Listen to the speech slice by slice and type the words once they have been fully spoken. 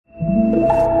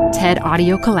TED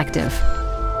Audio Collective.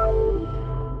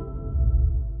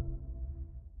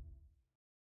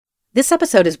 This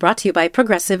episode is brought to you by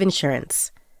Progressive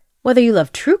Insurance. Whether you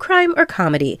love true crime or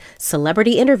comedy,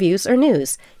 celebrity interviews or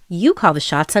news, you call the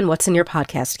shots on what's in your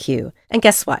podcast queue. And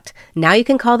guess what? Now you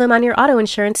can call them on your auto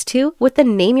insurance too with the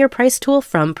Name Your Price tool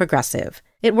from Progressive.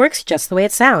 It works just the way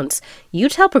it sounds. You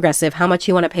tell Progressive how much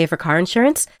you want to pay for car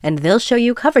insurance, and they'll show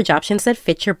you coverage options that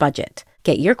fit your budget.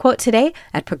 Get your quote today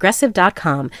at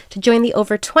Progressive.com to join the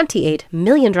over 28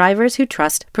 million drivers who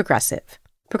trust Progressive.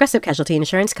 Progressive Casualty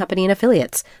Insurance Company and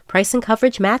Affiliates. Price and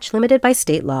coverage match limited by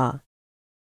state law.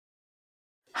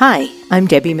 Hi, I'm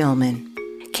Debbie Millman.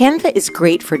 Canva is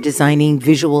great for designing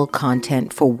visual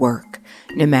content for work,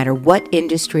 no matter what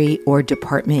industry or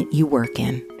department you work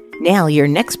in. Now your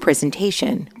next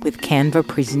presentation with Canva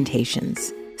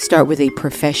Presentations. Start with a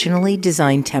professionally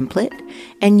designed template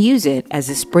and use it as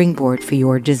a springboard for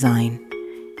your design.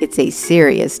 It's a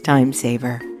serious time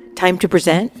saver. Time to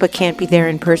present but can't be there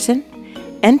in person?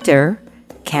 Enter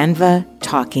Canva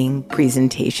Talking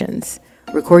Presentations.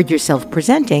 Record yourself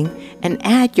presenting and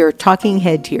add your talking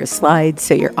head to your slides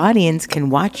so your audience can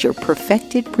watch your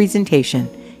perfected presentation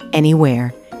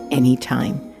anywhere,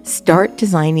 anytime. Start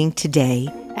designing today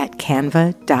at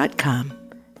canva.com.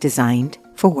 Designed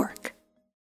for work.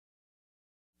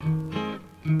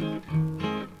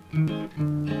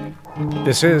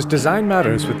 This is Design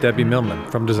Matters with Debbie Millman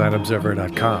from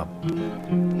DesignObserver.com.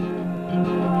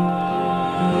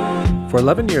 For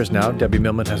 11 years now, Debbie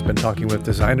Millman has been talking with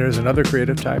designers and other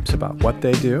creative types about what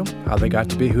they do, how they got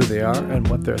to be who they are, and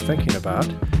what they're thinking about.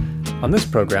 On this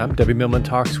program, Debbie Millman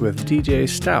talks with DJ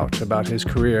Stout about his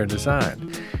career in design.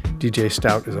 DJ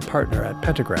Stout is a partner at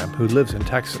Pentagram who lives in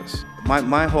Texas.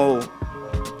 My whole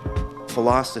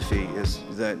philosophy is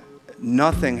that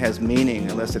nothing has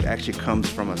meaning unless it actually comes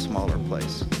from a smaller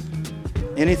place.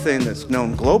 Anything that's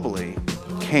known globally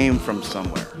came from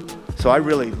somewhere. So I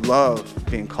really love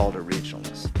being called a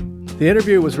regionalist. The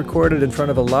interview was recorded in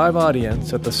front of a live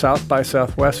audience at the South by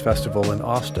Southwest Festival in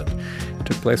Austin. It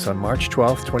took place on March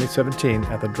 12, 2017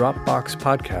 at the Dropbox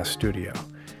Podcast Studio.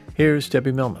 Here's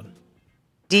Debbie Millman.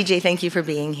 DJ, thank you for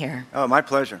being here. Oh, my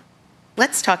pleasure.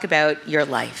 Let's talk about your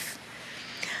life.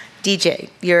 DJ,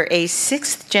 you're a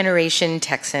sixth-generation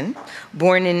Texan,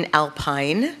 born in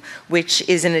Alpine, which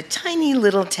is in a tiny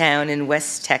little town in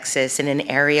West Texas in an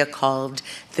area called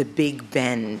the Big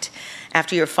Bend.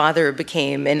 After your father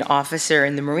became an officer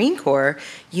in the Marine Corps,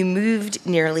 you moved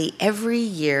nearly every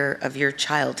year of your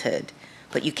childhood,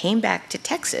 but you came back to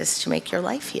Texas to make your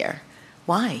life here.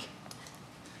 Why?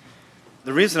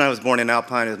 The reason I was born in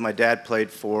Alpine is my dad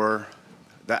played for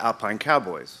the Alpine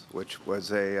Cowboys, which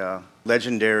was a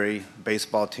legendary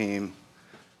baseball team.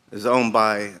 It was owned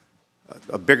by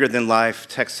a bigger-than-life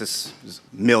Texas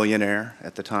millionaire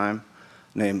at the time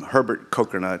named Herbert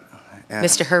Coconut.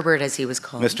 Mr. Herbert, as he was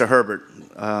called. Mr. Herbert.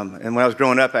 And when I was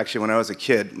growing up, actually, when I was a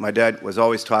kid, my dad was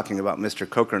always talking about Mr.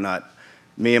 Coconut.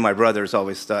 Me and my brothers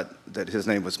always thought that his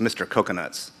name was Mr.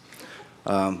 Coconuts.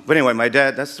 But anyway, my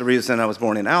dad, that's the reason I was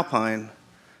born in Alpine.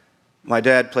 My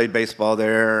dad played baseball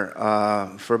there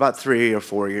for about 3 or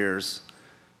 4 years.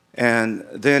 And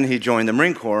then he joined the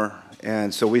Marine Corps,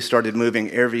 and so we started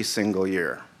moving every single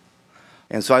year.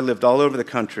 And so I lived all over the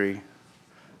country,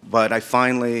 but I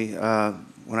finally,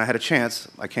 when I had a chance,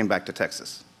 I came back to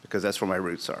Texas, because that's where my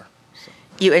roots are. So.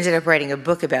 You ended up writing a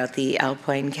book about the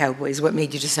Alpine Cowboys. What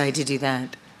made you decide to do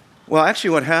that? Well,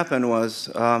 actually what happened was,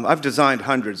 I've designed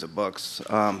hundreds of books,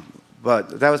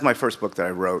 but that was my first book that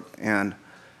I wrote. And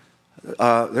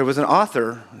there was an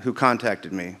author who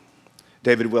contacted me,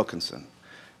 David Wilkinson.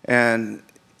 And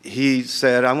he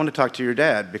said, I want to talk to your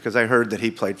dad because I heard that he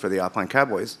played for the Alpine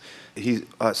Cowboys. He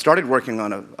started working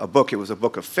on a book. It was a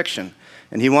book of fiction.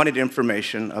 And he wanted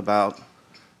information about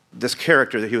this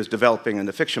character that he was developing in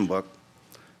the fiction book,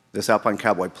 this Alpine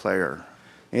Cowboy player.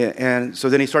 And so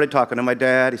then he started talking to my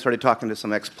dad. He started talking to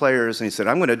some ex-players. And he said,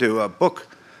 I'm going to do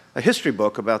a history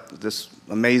book about this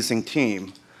amazing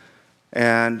team.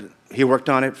 And he worked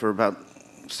on it for about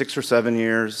 6 or 7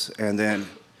 years. And then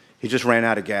he just ran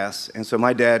out of gas. And so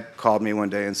my dad called me one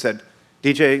day and said,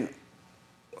 DJ,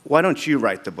 why don't you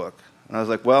write the book? And I was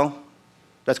like, well,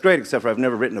 that's great, except for I've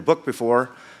never written a book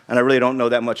before, and I really don't know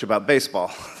that much about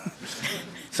baseball.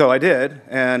 So I did.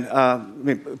 And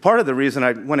part of the reason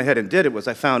I went ahead and did it was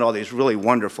I found all these really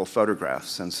wonderful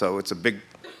photographs. And so it's a big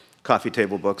coffee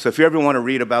table book. So if you ever want to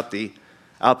read about the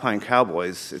Alpine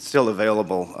Cowboys, it's still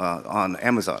available on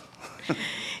Amazon.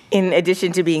 In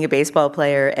addition to being a baseball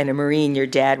player and a Marine, your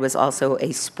dad was also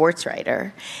a sports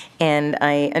writer. And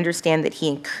I understand that he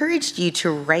encouraged you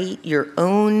to write your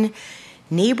own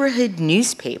neighborhood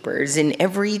newspapers in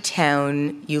every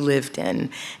town you lived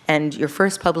in. And your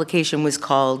first publication was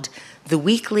called The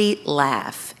Weekly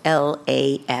Laugh,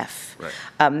 L-A-F.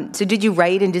 Right. So did you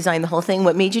write and design the whole thing?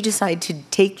 What made you decide to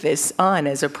take this on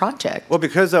as a project? Well,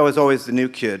 because I was always the new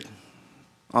kid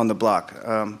on the block.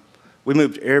 We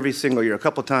moved every single year, a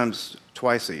couple times,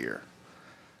 twice a year.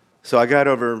 So I got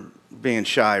over being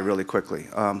shy really quickly.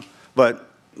 But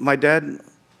my dad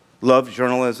loved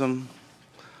journalism,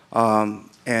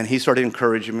 and he started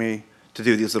encouraging me to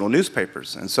do these little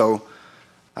newspapers. And so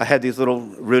I had these little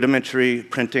rudimentary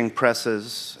printing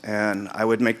presses, and I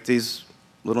would make these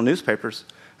little newspapers,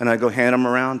 and I'd go hand them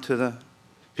around to the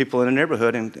people in the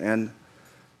neighborhood, and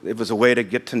it was a way to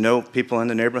get to know people in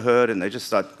the neighborhood, and they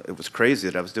just thought it was crazy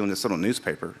that I was doing this little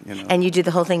newspaper, you know. And you did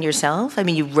the whole thing yourself? I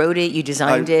mean, you wrote it, you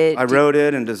designed it? I wrote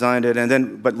it and designed it, and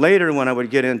then, but later when I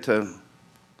would get into,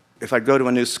 if I'd go to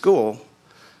a new school,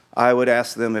 I would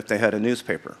ask them if they had a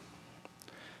newspaper.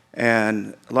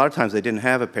 And a lot of times they didn't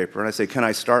have a paper, and I'd say, can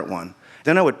I start one?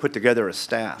 Then I would put together a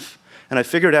staff. And I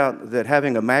figured out that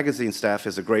having a magazine staff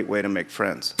is a great way to make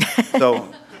friends.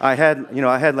 So I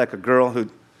had like a girl who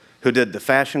did the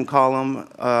fashion column.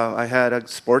 I had a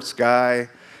sports guy.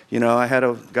 I had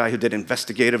a guy who did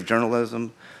investigative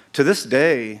journalism. To this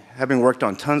day, having worked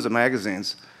on tons of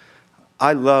magazines,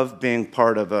 I love being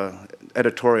part of a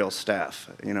editorial staff.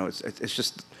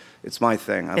 It's my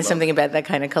thing. There's something about that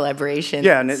kind of collaboration.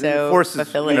 Yeah, and it forces,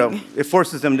 fulfilling. It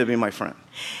forces them to be my friend.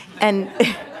 And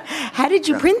how did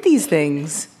you print these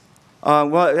things?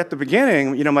 Well, at the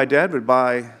beginning, my dad would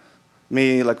buy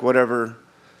me like whatever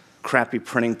crappy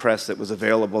printing press that was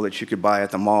available that you could buy at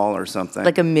the mall or something.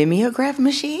 Like a mimeograph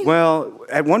machine? Well,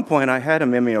 at one point I had a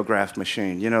mimeograph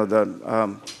machine.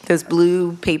 Those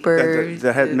blue paper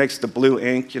that makes the blue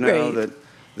ink. Right.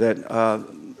 that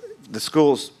the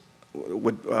schools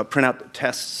would print out the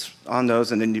tests on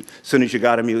those, and then as soon as you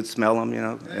got them, you would smell them.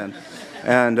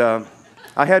 And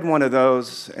I had one of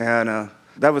those, and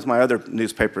that was my other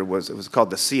newspaper. It was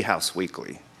called the Sea House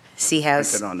Weekly. Sea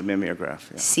House. Printed on the mimeograph.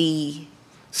 Yeah.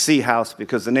 Sea House,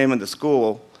 because the name of the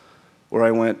school where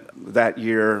I went that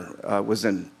year was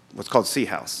in what's called Sea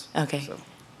House. Okay. So.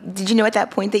 Did you know at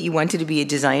that point that you wanted to be a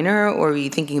designer, or were you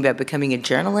thinking about becoming a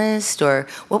journalist, or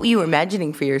what were you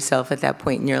imagining for yourself at that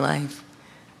point in your life?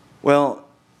 Well,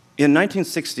 in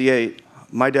 1968,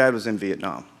 my dad was in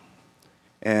Vietnam.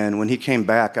 And when he came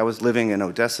back, I was living in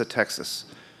Odessa, Texas.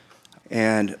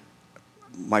 And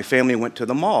my family went to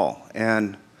the mall.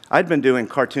 And I'd been doing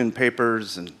cartoon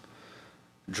papers and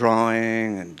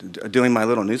drawing and doing my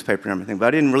little newspaper and everything, but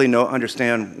I didn't really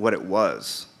understand what it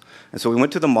was. And so we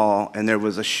went to the mall, and there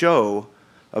was a show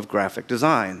of graphic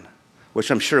design, which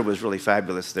I'm sure was really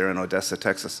fabulous there in Odessa,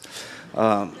 Texas.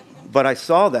 But I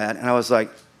saw that, and I was like,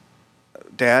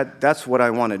 Dad, that's what I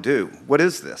want to do. What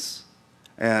is this?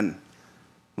 And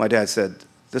my dad said,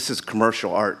 this is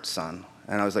commercial art, son.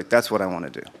 And I was like, that's what I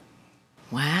want to do.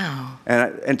 Wow.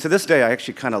 And to this day, I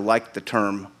actually kind of like the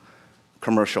term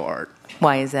commercial art.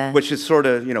 Why is that? Which is sort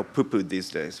of, poo-pooed these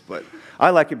days. But I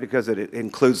like it because it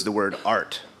includes the word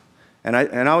art. And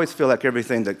I always feel like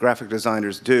everything that graphic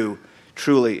designers do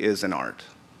truly is an art.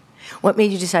 What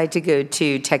made you decide to go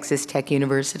to Texas Tech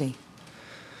University?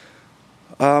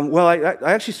 Well, I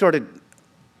actually started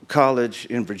college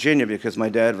in Virginia because my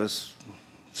dad was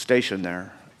stationed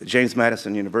there, at James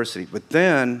Madison University. But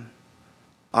then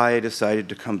I decided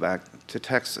to come back to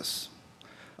Texas.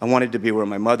 I wanted to be where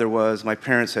my mother was. My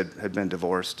parents had been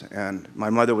divorced, and my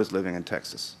mother was living in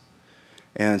Texas.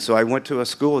 And so I went to a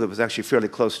school that was actually fairly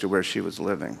close to where she was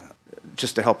living,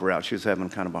 just to help her out. She was having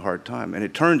kind of a hard time. And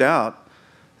it turned out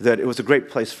that it was a great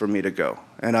place for me to go.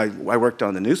 And I worked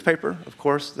on the newspaper, of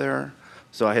course, there.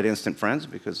 So I had instant friends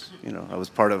because, I was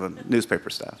part of a newspaper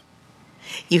staff.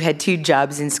 You had 2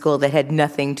 jobs in school that had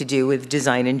nothing to do with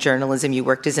design and journalism. You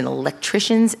worked as an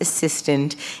electrician's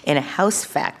assistant in a house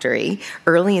factory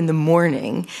early in the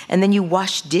morning, and then you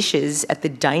washed dishes at the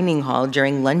dining hall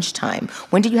during lunchtime.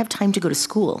 When did you have time to go to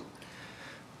school?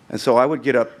 And so I would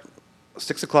get up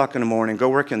 6 o'clock in the morning, go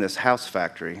work in this house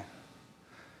factory.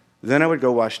 Then I would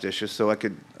go wash dishes so I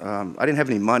could, I didn't have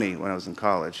any money when I was in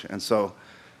college. And so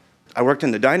I worked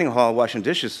in the dining hall washing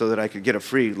dishes so that I could get a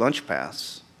free lunch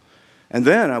pass. And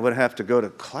then I would have to go to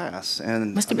class.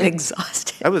 And must have been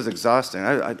exhausting. That was exhausting.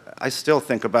 I still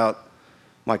think about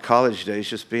my college days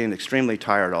just being extremely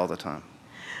tired all the time.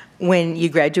 When you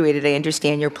graduated, I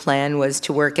understand your plan was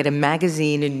to work at a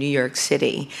magazine in New York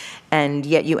City, and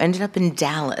yet you ended up in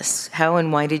Dallas. How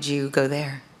and why did you go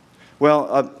there?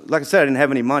 Well, like I said, I didn't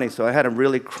have any money, so I had a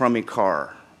really crummy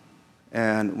car.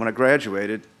 And when I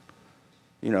graduated,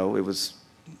 it was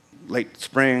late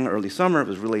spring, early summer. It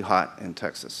was really hot in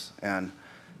Texas. And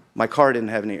my car didn't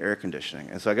have any air conditioning.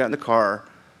 And so I got in the car.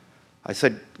 I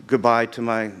said goodbye to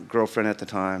my girlfriend at the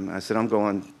time. I said, I'm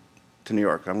going to New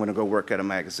York. I'm going to go work at a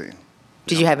magazine.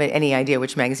 Did you have any idea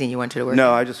which magazine you wanted to work No,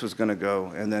 at? I just was going to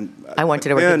go. And then I wanted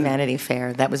to work at Vanity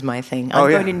Fair. That was my thing. I'm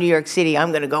going to New York City.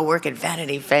 I'm going to go work at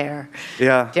Vanity Fair.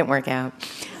 Yeah. Didn't work out.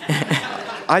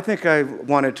 I think I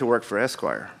wanted to work for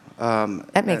Esquire.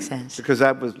 That makes sense. Because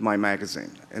that was my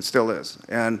magazine, and still is.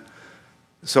 And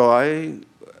so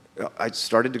I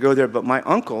started to go there, but my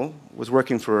uncle was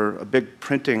working for a big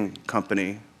printing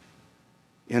company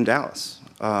in Dallas,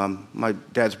 my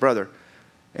dad's brother.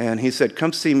 And he said,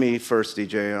 come see me first,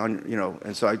 DJ.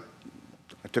 And so I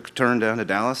took a turn down to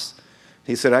Dallas.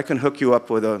 He said, I can hook you up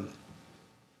with a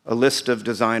list of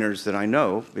designers that I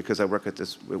know, because I work at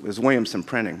this, it was Williamson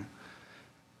Printing.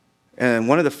 And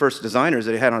one of the first designers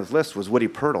that he had on his list was Woody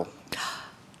Purtle.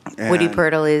 Woody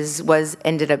Purtle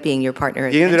ended up being your partner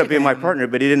at He ended up being my Pentagram. partner,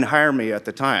 but he didn't hire me at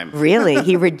the time. Really?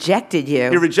 He rejected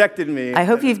you. He rejected me. I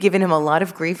hope you've given him a lot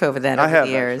of grief over that over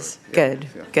the years. Actually.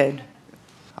 Yeah, Good.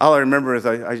 All I remember is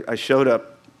I showed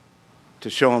up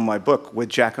to show him my book with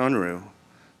Jack Unruh,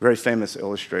 very famous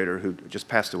illustrator who just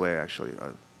passed away, actually,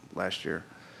 last year.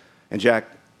 And Jack,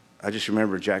 I just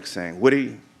remember Jack saying,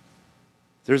 Woody,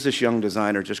 there's this young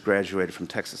designer just graduated from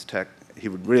Texas Tech. He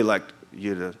would really like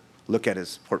you to look at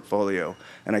his portfolio.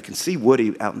 And I can see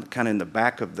Woody out kind of in the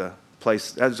back of the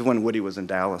place. That was when Woody was in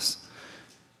Dallas.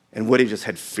 And Woody just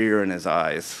had fear in his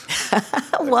eyes.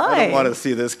 Why? I don't want to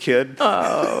see this kid.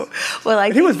 Oh,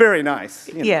 well, He was very nice.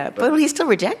 But he still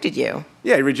rejected you.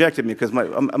 Yeah, he rejected me because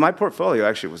my portfolio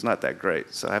actually was not that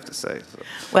great, so I have to say. So.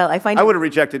 Well, I would have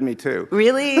rejected me too.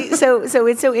 Really? So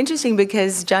it's so interesting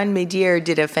because John Madeir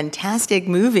did a fantastic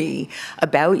movie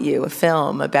about you, a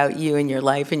film about you and your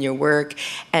life and your work.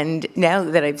 And now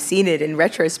that I've seen it in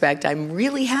retrospect, I'm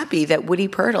really happy that Woody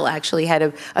Purtle actually had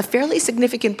a fairly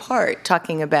significant part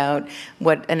talking about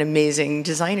what an amazing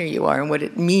designer you are and what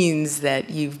it means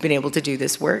that you've been able to do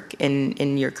this work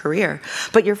in your career.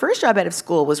 But your first job out of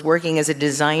school was working as a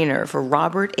designer for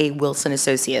Robert A. Wilson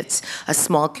Associates, a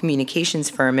small communications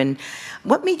firm. And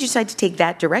what made you decide to take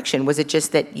that direction? Was it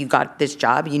just that you got this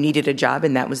job, you needed a job,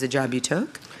 and that was the job you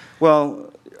took?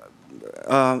 Well,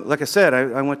 like I said,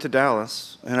 I went to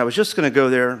Dallas, and I was just going to go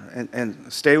there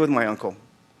and stay with my uncle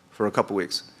for a couple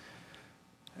weeks.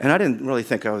 And I didn't really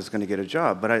think I was going to get a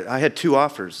job, but I had 2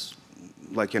 offers,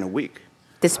 like in a week.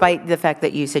 Despite the fact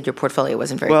that you said your portfolio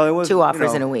wasn't very good. It was, 2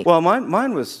 offers in a week. Well,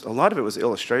 mine was, a lot of it was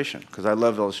illustration, because I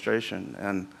loved illustration.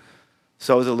 And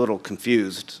so I was a little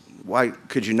confused. Why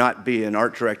could you not be an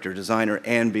art director, designer,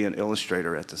 and be an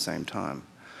illustrator at the same time?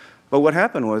 But what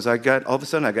happened was all of a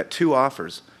sudden I got 2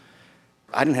 offers.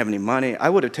 I didn't have any money. I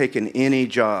would have taken any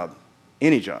job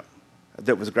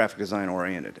that was graphic design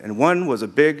oriented. And one was a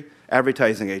big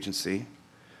advertising agency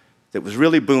that was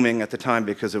really booming at the time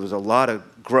because there was a lot of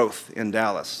growth in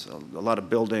Dallas, a lot of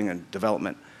building and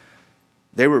development.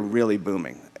 They were really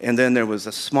booming. And then there was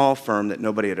a small firm that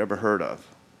nobody had ever heard of.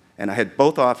 And I had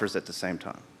both offers at the same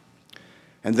time.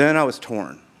 And then I was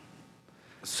torn.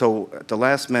 So at the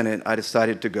last minute, I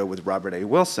decided to go with Robert A.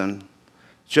 Wilson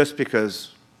just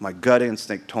because my gut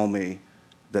instinct told me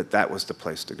that that was the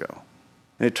place to go.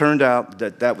 And it turned out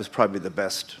that that was probably the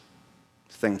best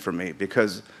thing for me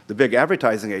because the big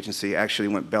advertising agency actually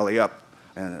went belly up,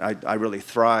 and I really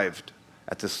thrived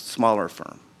at this smaller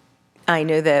firm. I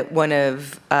know that one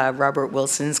of Robert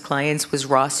Wilson's clients was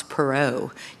Ross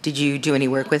Perot. Did you do any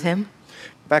work with him?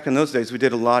 Back in those days, we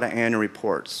did a lot of annual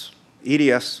reports.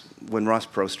 EDS, when Ross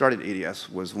Perot started EDS,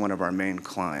 was one of our main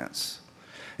clients.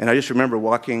 And I just remember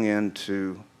walking in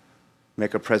to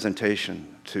make a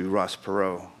presentation to Ross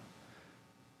Perot,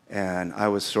 and I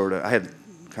had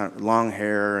kind of long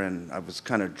hair, and I was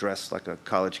kind of dressed like a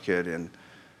college kid, and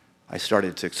I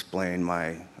started to explain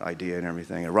my idea and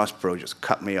everything, and Ross Perot just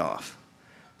cut me off.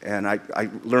 And I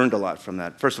learned a lot from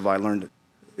that. First of all, I learned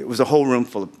it was a whole room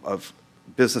full of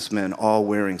businessmen all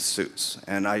wearing suits,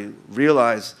 and I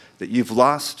realized that you've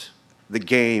lost the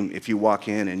game if you walk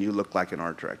in and you look like an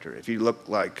art director. If you look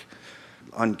like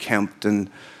unkempt, and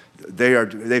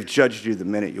they've judged you the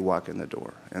minute you walk in the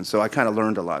door. And so I kind of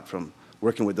learned a lot from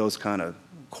working with those kind of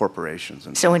corporations.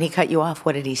 And so when he cut you off,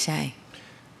 what did he say?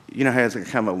 You know, he has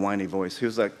kind of a whiny voice. He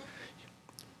was like,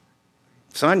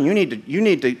 "Son, you need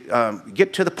to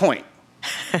get to the point.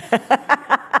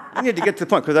 You need to get to the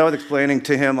point." Because I was explaining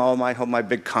to him all my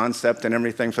big concept and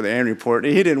everything for the annual report,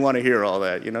 and he didn't want to hear all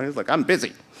that. You know, he was like, "I'm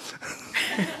busy."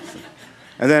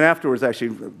 And then afterwards, actually,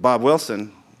 Bob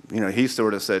Wilson, you know, he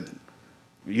sort of said,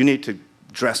 "You need to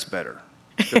dress better."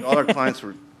 Because all our clients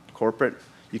were corporate.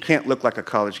 You can't look like a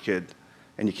college kid,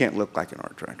 and you can't look like an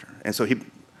art director. And so I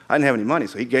didn't have any money,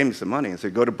 so he gave me some money and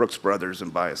said, go to Brooks Brothers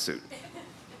and buy a suit.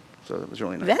 So it was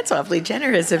really nice. That's awfully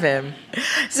generous of him.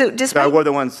 So I wore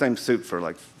the same suit for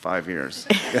like 5 years.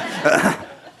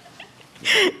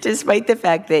 Despite the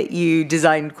fact that you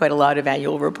designed quite a lot of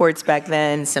annual reports back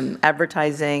then, some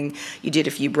advertising, you did a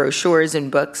few brochures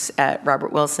and books at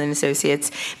Robert Wilson Associates.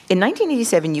 In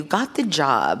 1987, you got the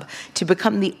job to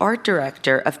become the art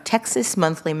director of Texas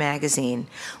Monthly magazine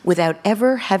without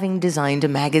ever having designed a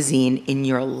magazine in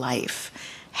your life.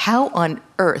 How on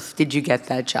earth did you get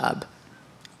that job?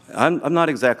 I'm not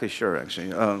exactly sure,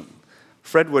 actually.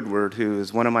 Fred Woodward, who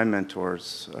is one of my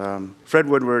mentors. Fred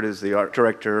Woodward is the art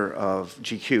director of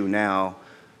GQ now,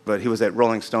 but he was at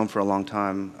Rolling Stone for a long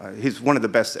time. He's one of the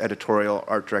best editorial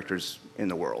art directors in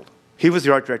the world. He was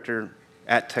the art director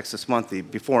at Texas Monthly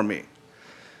before me.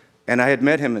 And I had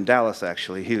met him in Dallas,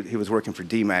 actually. He was working for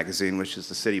D Magazine, which is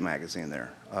the city magazine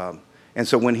there. And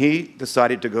so when he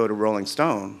decided to go to Rolling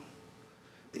Stone,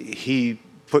 he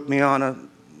put me on a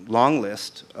long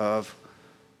list of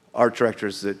art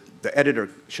directors that the editor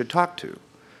should talk to.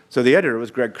 So the editor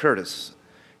was Greg Curtis.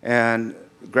 And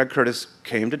Greg Curtis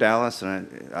came to Dallas,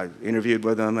 and I interviewed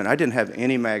with him, and I didn't have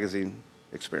any magazine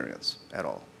experience at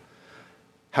all.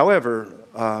 However,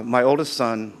 my oldest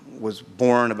son was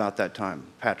born about that time,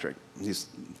 Patrick. He's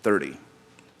 30.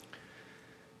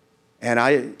 And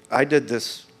I did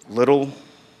this little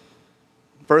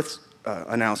birth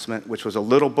announcement, which was a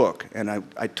little book, and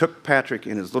I took Patrick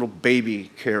in his little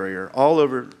baby carrier all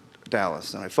over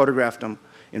Dallas, and I photographed him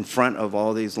in front of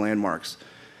all these landmarks.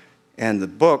 And the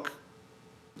book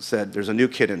said, there's a new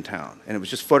kid in town, and it was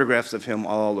just photographs of him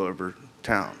all over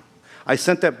town. I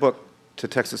sent that book to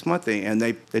Texas Monthly, and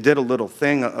they did a little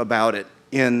thing about it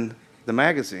in the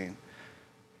magazine.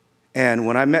 And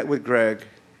when I met with Greg,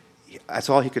 that's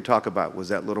all he could talk about was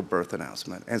that little birth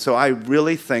announcement. And so I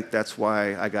really think that's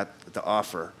why I got the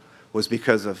offer, was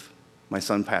because of my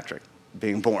son Patrick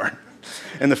being born.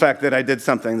 And the fact that I did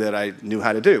something that I knew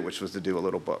how to do, which was to do a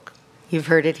little book. You've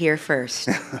heard it here first.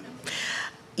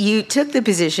 You took the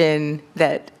position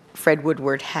that Fred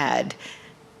Woodward had.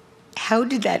 How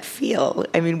did that feel?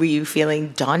 I mean, were you feeling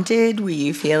daunted? Were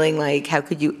you feeling like, how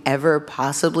could you ever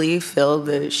possibly fill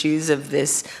the shoes of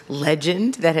this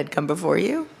legend that had come before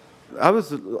you? I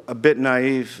was a bit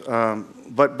naive,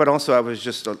 but also I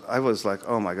was like,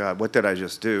 oh my God, what did I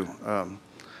just do?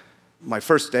 My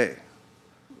first day,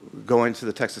 going to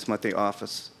the Texas Monthly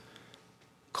office,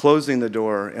 closing the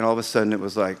door, and all of a sudden it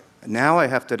was like, now I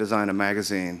have to design a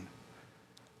magazine.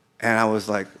 And I was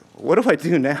like, what do I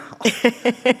do now?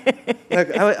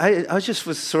 Like, I just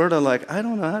was sort of like, I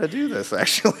don't know how to do this,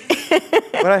 actually.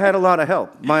 But I had a lot of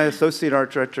help. My associate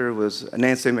art director was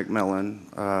Nancy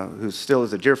McMillan, who still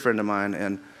is a dear friend of mine,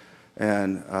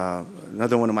 and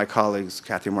another one of my colleagues,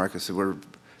 Kathy Marcus,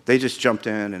 they just jumped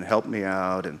in and helped me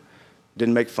out and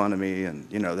didn't make fun of me, and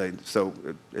so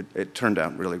it turned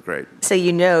out really great. So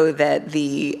you know that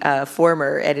the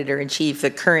former editor-in-chief,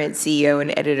 the current CEO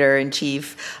and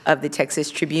editor-in-chief of the Texas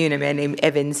Tribune, a man named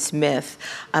Evan Smith,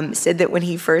 said that when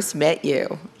he first met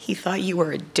you, he thought you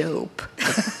were a dope.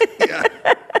 Yeah.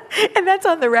 And that's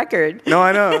on the record. No,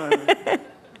 I know.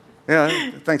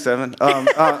 Yeah, thanks, Evan.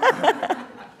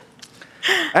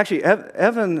 Actually,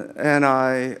 Evan and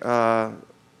I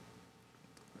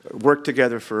worked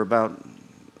together for about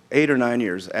 8 or 9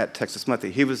 years at Texas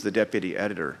Monthly. He was the deputy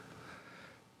editor.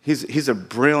 He's a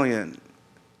brilliant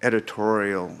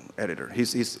editorial editor.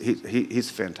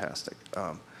 He's fantastic.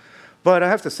 But I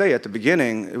have to say, at the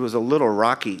beginning, it was a little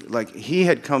rocky. Like, he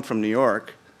had come from New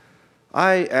York.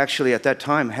 I actually, at that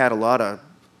time, had a lot of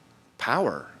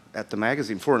power at the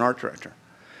magazine for an art director.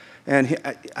 And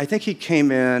I think he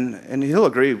came in, and he'll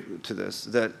agree to this,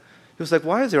 that he was like,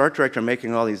 why is the art director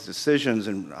making all these decisions?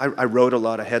 And I wrote a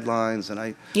lot of headlines,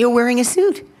 and You're wearing a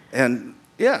suit. And,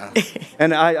 yeah.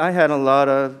 And I had a lot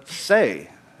of say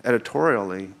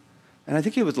editorially. And I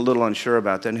think he was a little unsure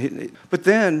about that. But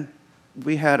then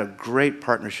we had a great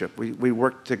partnership. We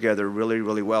worked together really,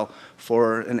 really well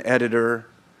for an editor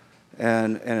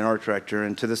and an art director,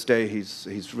 and to this day,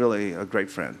 he's really a great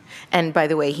friend. And by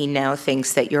the way, he now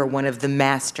thinks that you're one of the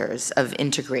masters of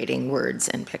integrating words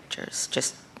and pictures,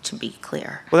 just to be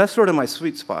clear. Well, that's sort of my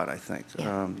sweet spot, I think.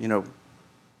 Yeah.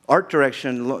 Art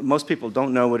direction, most people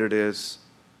don't know what it is.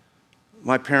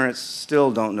 My parents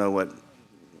still don't know what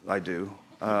I do.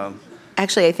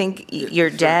 Actually, I think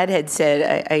your dad had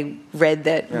said, I read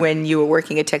that when you were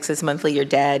working at Texas Monthly, your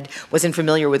dad wasn't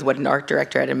familiar with what an art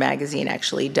director at a magazine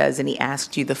actually does, and he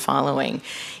asked you the following: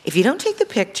 if you don't take the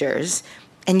pictures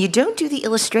and you don't do the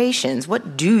illustrations,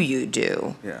 what do you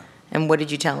do? Yeah. And what did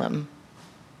you tell him?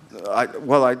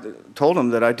 I told him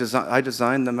that I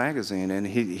designed the magazine, and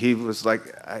he was like,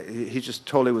 he just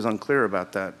totally was unclear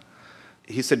about that.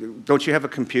 He said, "Don't you have a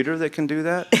computer that can do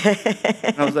that?"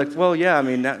 And I was like, "Well, yeah. I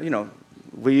mean,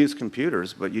 we use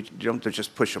computers, but you don't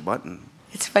just push a button."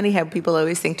 It's funny how people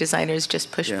always think designers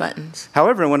just push buttons.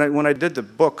 However, when I did the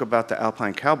book about the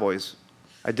Alpine Cowboys,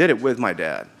 I did it with my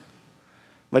dad.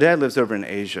 My dad lives over in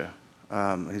Asia.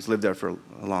 He's lived there for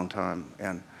a long time,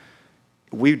 and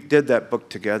we did that book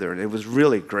together, and it was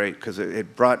really great because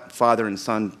it brought father and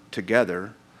son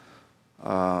together.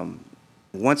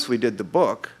 Once we did the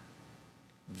book,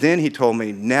 then he told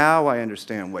me, "Now I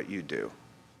understand what you do."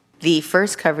 The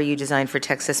first cover you designed for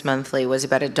Texas Monthly was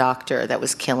about a doctor that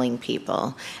was killing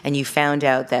people, and you found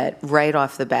out that right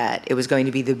off the bat it was going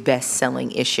to be the best-selling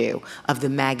issue of the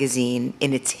magazine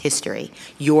in its history,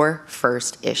 your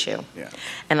first issue. Yeah.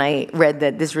 And I read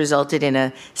that this resulted in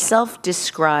a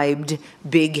self-described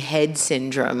big head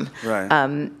syndrome.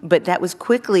 Right. But that was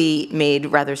quickly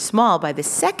made rather small by the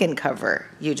second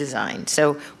cover you designed.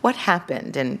 So what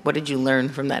happened, and what did you learn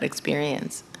from that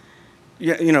experience?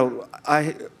 Yeah,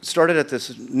 I started at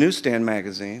this newsstand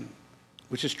magazine,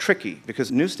 which is tricky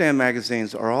because newsstand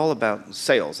magazines are all about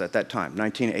sales at that time,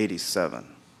 1987.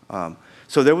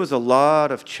 So there was a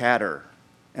lot of chatter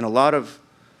and a lot of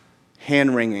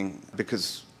hand-wringing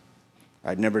because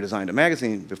I'd never designed a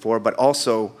magazine before, but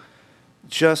also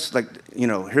just like,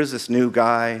 here's this new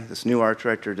guy, this new art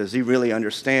director. Does he really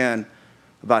understand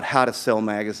about how to sell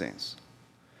magazines?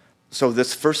 So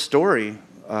this first story,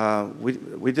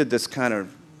 we did this kind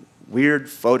of weird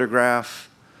photograph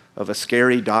of a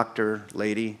scary doctor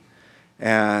lady,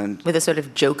 and with a sort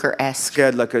of Joker-esque. She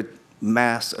had like a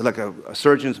mask, like a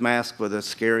surgeon's mask with a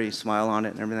scary smile on it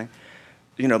and everything.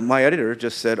 My editor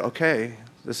just said, "Okay,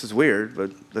 this is weird,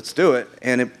 but let's do it,"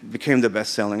 and it became the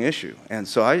best-selling issue. And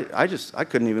so I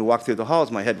couldn't even walk through the halls.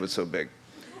 My head was so big.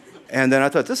 And then I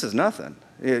thought, this is nothing.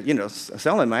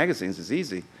 Selling magazines is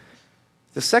easy.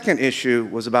 The second issue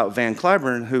was about Van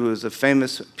Cliburn, who was a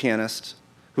famous pianist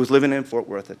who was living in Fort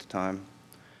Worth at the time.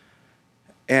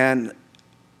 And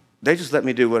they just let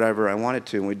me do whatever I wanted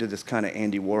to, and we did this kind of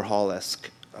Andy Warhol-esque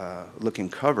looking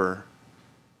cover.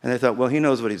 And they thought, well, he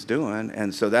knows what he's doing.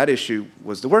 And so that issue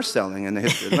was the worst selling in the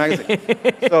history of the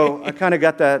magazine. So I kind of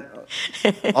got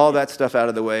all that stuff out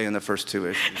of the way in the first two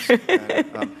issues.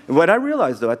 And what I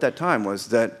realized, though, at that time was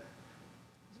that,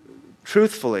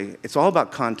 truthfully, it's all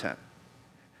about content.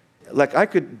 Like, I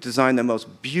could design the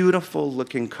most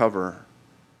beautiful-looking cover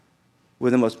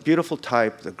with the most beautiful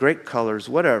type, the great colors,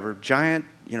 whatever, giant,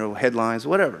 headlines,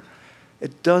 whatever.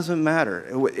 It doesn't matter.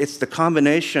 It's the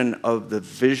combination of the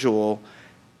visual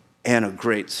and a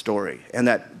great story. And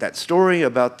that story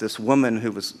about this woman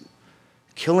who was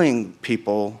killing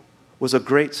people was a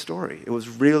great story. It was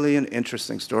really an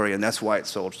interesting story, and that's why it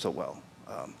sold so well.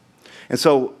 And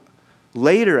so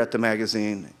later at the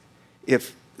magazine,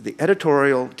 if the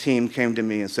editorial team came to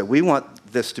me and said, "We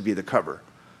want this to be the cover,"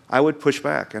 I would push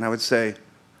back and I would say,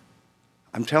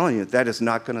 "I'm telling you, that is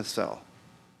not going to sell.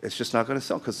 It's just not going to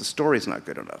sell because the story's not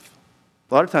good enough."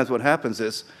 A lot of times what happens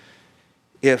is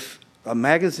if a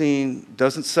magazine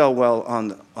doesn't sell well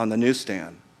on the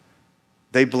newsstand,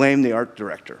 they blame the art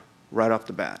director right off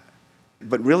the bat.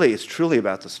 But really, it's truly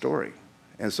about the story.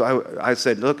 And so I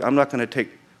said, look, I'm not going to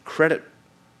take credit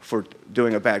for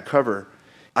doing a bad cover.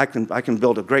 I can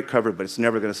build a great cover, but it's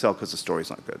never going to sell because the story's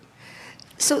not good.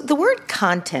 So the word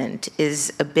content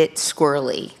is a bit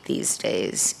squirrely these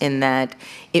days in that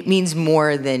it means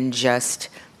more than just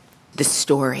the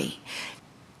story.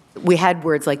 We had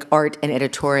words like art and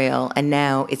editorial, and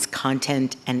now it's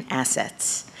content and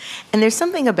assets. And there's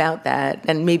something about that,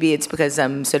 and maybe it's because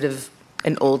I'm sort of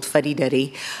an old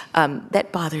fuddy-duddy,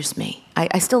 that bothers me.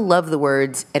 I still love the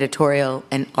words editorial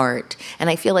and art, and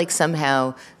I feel like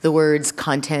somehow the words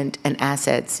content and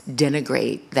assets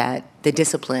denigrate the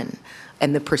discipline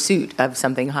and the pursuit of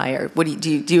something higher. What do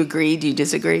you agree? Do you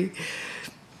disagree?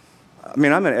 I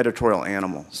mean, I'm an editorial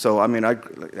animal. So, I mean,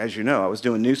 as you know, I was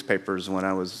doing newspapers when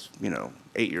I was,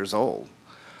 8 years old.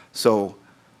 So,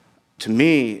 to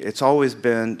me, it's always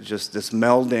been just this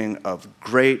melding of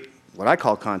great, what I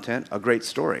call content, a great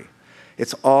story.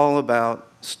 It's all about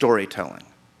storytelling.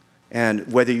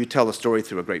 And whether you tell a story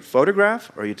through a great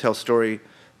photograph, or you tell a story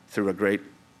through a great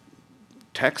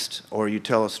text, or you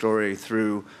tell a story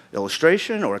through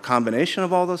illustration, or a combination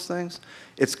of all those things,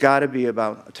 it's got to be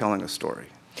about telling a story.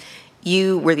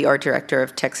 You were the art director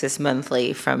of Texas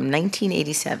Monthly from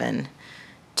 1987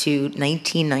 to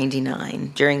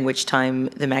 1999, during which time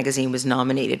the magazine was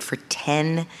nominated for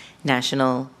 10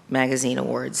 National Magazine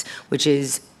Awards, which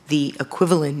is the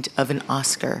equivalent of an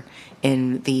Oscar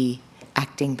in the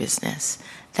acting business.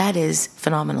 That is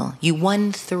phenomenal. You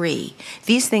won 3.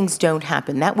 These things don't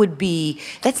happen. That's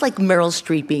like Meryl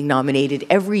Streep being nominated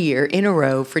every year in a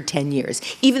row for 10 years.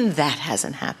 Even that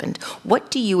hasn't happened.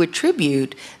 What do you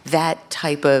attribute that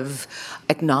type of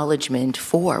acknowledgement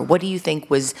for? What do you think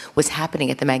was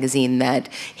happening at the magazine that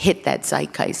hit that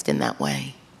zeitgeist in that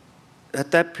way?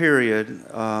 At that period,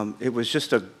 it was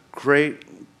just a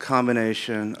great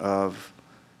combination of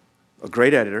a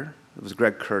great editor, it was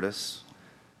Greg Curtis,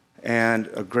 and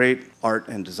a great art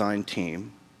and design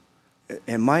team.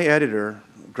 And my editor,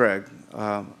 Greg,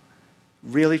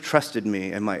 really trusted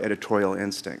me and my editorial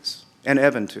instincts, and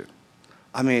Evan too.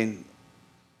 I mean,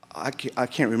 I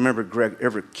can't remember Greg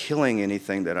ever killing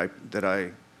anything that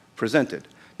I presented.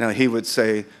 Now he would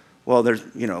say, well, there's,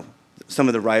 some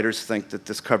of the writers think that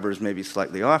this cover is maybe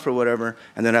slightly off or whatever,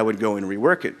 and then I would go and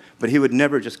rework it. But he would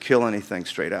never just kill anything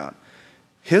straight out.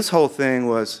 His whole thing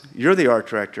was, you're the art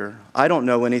director. I don't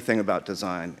know anything about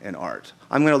design and art.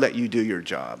 I'm going to let you do your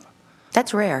job.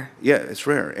 That's rare. Yeah, it's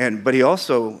rare. But he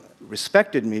also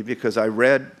respected me because I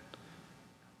read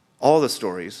all the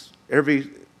stories, every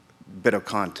bit of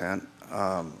content.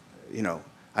 I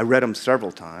read them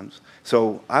several times.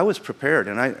 So I was prepared,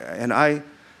 and I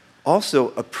also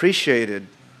appreciated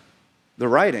the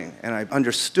writing, and I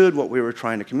understood what we were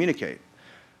trying to communicate.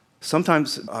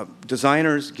 Sometimes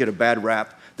designers get a bad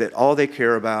rap that all they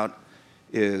care about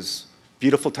is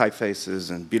beautiful typefaces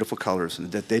and beautiful colors,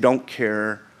 and that they don't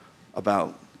care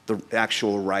about the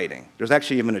actual writing. There's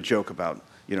actually even a joke about,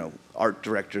 art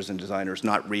directors and designers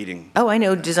not reading. Oh, I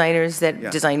know designers that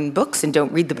design books and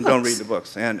don't read the books. Don't read the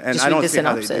books, and just I don't read the see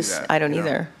how they do synopsis. that. I don't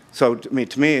either. So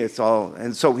to me, it's all,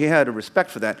 and so he had a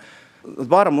respect for that. The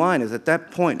bottom line is, at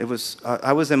that point,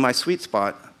 I was in my sweet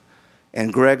spot,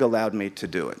 and Greg allowed me to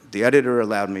do it. The editor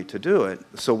allowed me to do it.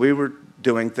 So we were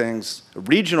doing things, a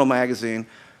regional magazine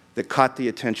that caught the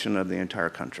attention of the entire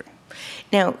country.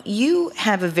 Now, you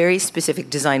have a very specific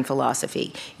design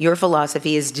philosophy. Your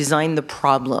philosophy is design the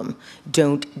problem,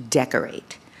 don't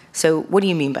decorate. So what do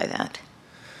you mean by that?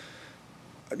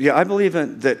 Yeah, I believe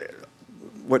that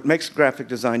what makes graphic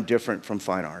design different from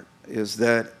fine art is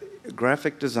that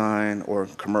graphic design or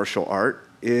commercial art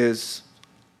is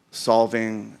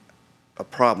solving a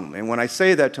problem. And when I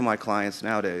say that to my clients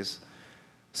nowadays,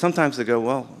 sometimes they go,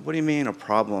 well, what do you mean a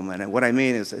problem? And what I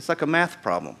mean is, it's like a math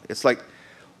problem. It's like,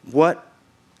 what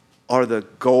are the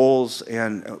goals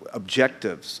and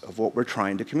objectives of what we're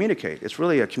trying to communicate? It's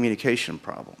really a communication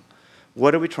problem.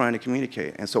 What are we trying to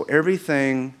communicate? And so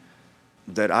everything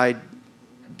that I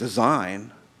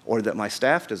design, or that my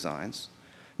staff designs,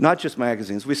 not just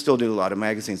magazines, we still do a lot of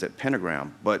magazines at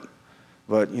Pentagram, but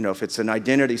if it's an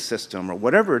identity system or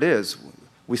whatever it is,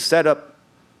 we set up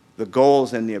the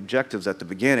goals and the objectives at the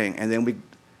beginning, and then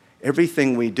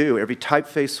everything we do, every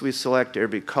typeface we select,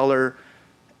 every color,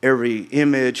 every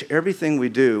image, everything we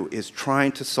do is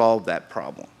trying to solve that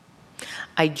problem.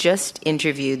 I just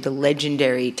interviewed the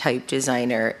legendary type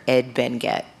designer, Ed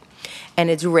Benguet, and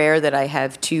it's rare that I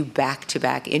have 2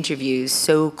 back-to-back interviews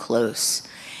so close.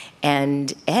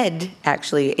 And Ed,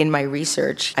 actually, in my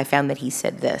research, I found that he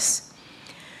said this: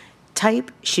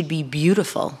 type should be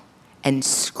beautiful and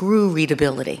screw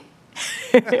readability.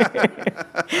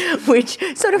 Which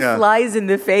sort of flies in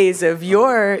the face of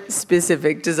your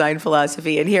specific design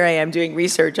philosophy. And here I am doing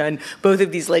research on both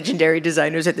of these legendary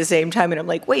designers at the same time, and I'm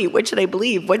like, wait, what should I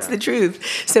believe? What's the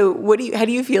truth? So how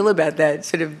do you feel about that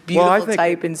sort of beautiful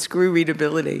type and screw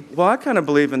readability? Well, I kind of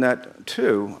believe in that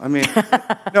too. I mean,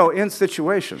 in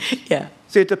situations. Yeah.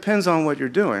 See, it depends on what you're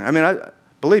doing. I mean,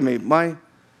 believe me, my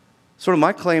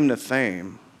claim to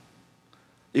fame,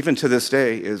 even to this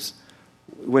day, is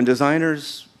when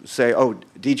designers say, oh,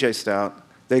 DJ Stout,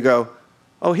 they go,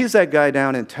 oh, he's that guy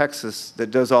down in Texas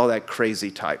that does all that crazy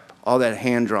type, all that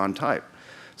hand-drawn type.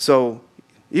 So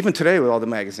even today with all the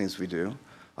magazines we do,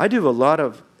 I do a lot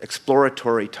of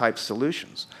exploratory type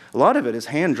solutions. A lot of it is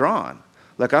hand-drawn.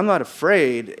 Like, I'm not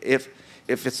afraid if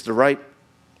it's the right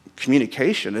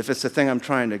communication, if it's the thing I'm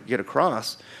trying to get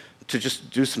across, to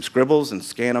just do some scribbles and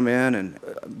scan them in.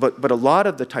 But a lot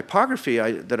of the typography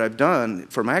that I've done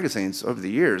for magazines over the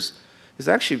years is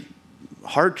actually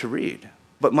hard to read.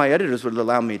 But my editors would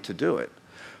allow me to do it.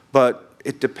 But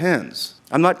it depends.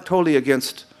 I'm not totally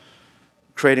against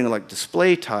creating like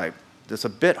display type that's a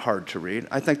bit hard to read.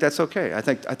 I think that's okay. I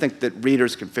think that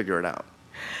readers can figure it out.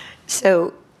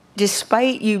 So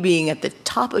despite you being at the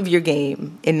top of your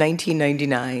game in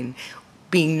 1999,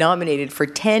 being nominated for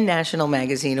 10 National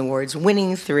Magazine Awards,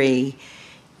 winning 3,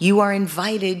 you are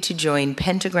invited to join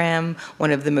Pentagram,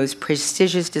 one of the most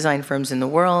prestigious design firms in the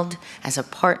world, as a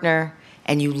partner,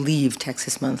 and you leave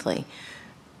Texas Monthly.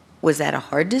 Was that a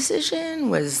hard decision?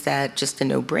 Was that just a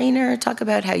no-brainer? Talk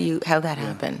about how that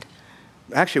happened.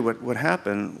 Actually, what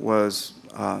happened was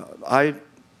I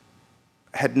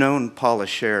had known Paula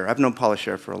Scher. I've known Paula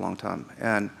Scher for a long time.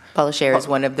 And Paula Scher is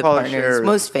one of the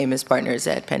most famous partners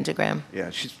at Pentagram. Yeah,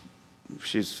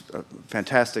 she's a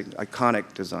fantastic,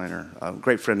 iconic designer, a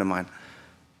great friend of mine.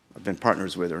 I've been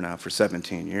partners with her now for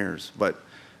 17 years. But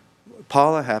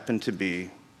Paula happened to be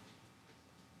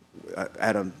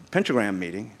at a Pentagram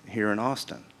meeting here in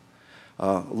Austin.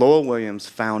 Lowell Williams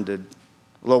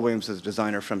is a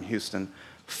designer from Houston,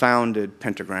 founded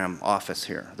Pentagram office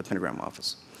here, the Pentagram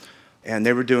office. And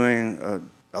they were doing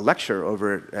a lecture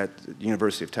over at the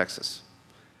University of Texas.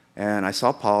 And I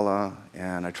saw Paula,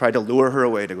 and I tried to lure her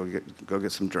away to go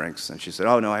get some drinks. And she said,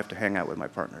 "Oh, no, I have to hang out with my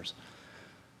partners."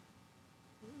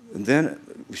 And then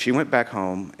she went back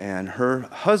home, and her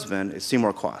husband is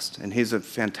Seymour Quast, and he's a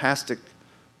fantastic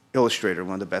illustrator,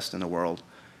 one of the best in the world.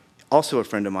 Also a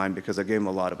friend of mine because I gave him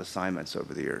a lot of assignments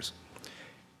over the years.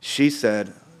 She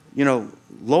said,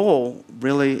 Lowell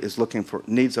really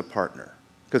needs a partner,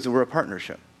 because we're a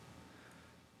partnership.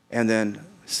 And then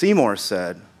Seymour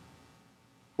said,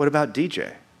 "What about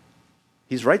DJ?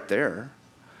 He's right there."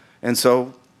 And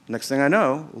so next thing I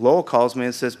know, Lowell calls me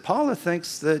and says, "Paula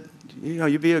thinks that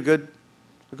you'd be a good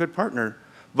partner,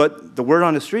 but the word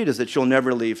on the street is that you'll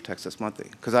never leave Texas Monthly,"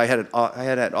 because I had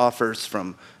had offers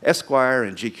from Esquire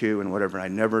and GQ and whatever, and I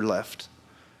never left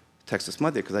Texas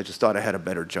Monthly because I just thought I had a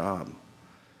better job.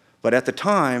 But at the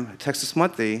time, Texas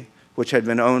Monthly, which had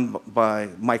been owned by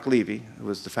Mike Levy, who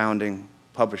was the founding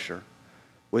publisher,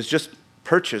 was just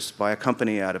purchased by a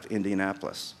company out of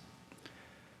Indianapolis.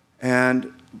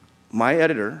 And my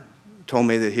editor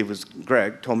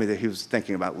Greg told me that he was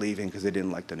thinking about leaving because they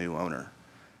didn't like the new owner.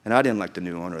 And I didn't like the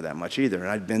new owner that much either, and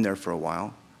I'd been there for a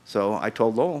while. So I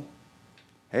told Lowell,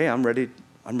 "Hey, I'm ready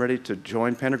to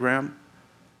join Pentagram."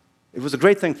 It was a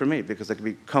great thing for me because I could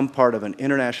become part of an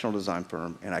international design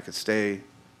firm, and I could stay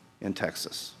in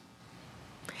Texas.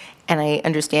 And I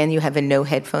understand you have a no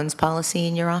headphones policy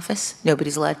in your office?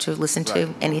 Nobody's allowed to listen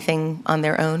to anything on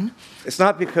their own? It's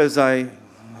not because I'm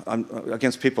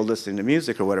against people listening to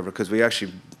music or whatever, because we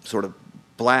actually sort of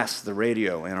blast the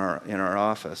radio in our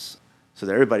office so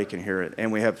that everybody can hear it.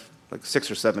 And we have like 6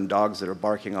 or 7 dogs that are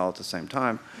barking all at the same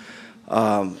time.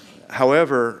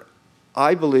 However,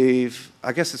 I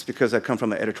guess it's because I come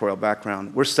from an editorial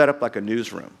background, we're set up like a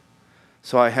newsroom.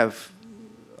 So I have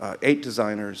 8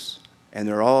 designers, and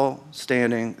they're all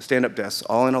stand-up desks,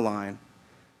 all in a line,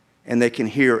 and they can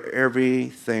hear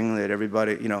everything that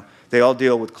everybody, they all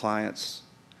deal with clients.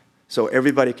 So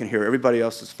everybody can hear everybody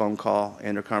else's phone call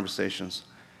and their conversations.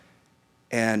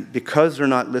 And because they're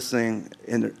not listening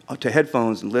to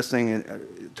headphones and listening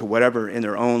to whatever in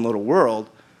their own little world,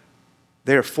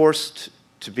 they're forced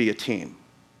to be a team.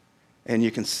 And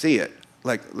you can see it.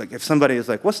 Like if somebody is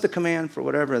like, "What's the command for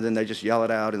whatever?" And then they just yell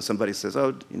it out, and somebody says,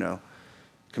 "Oh,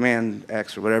 command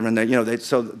X or whatever." And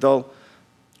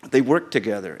they work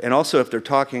together. And also if they're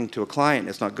talking to a client and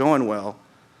it's not going well,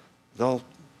 they'll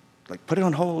put it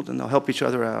on hold, and they'll help each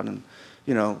other out. And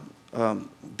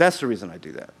that's the reason I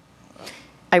do that.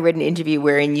 I read an interview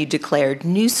wherein you declared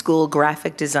new school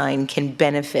graphic design can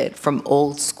benefit from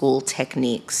old school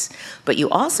techniques. But you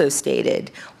also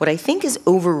stated, what I think is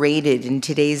overrated in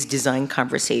today's design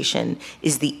conversation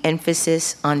is the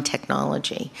emphasis on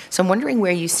technology. So I'm wondering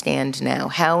where you stand now.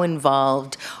 How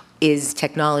involved is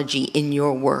technology in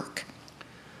your work?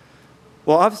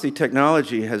 Well, obviously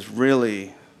technology has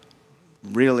really,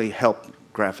 really helped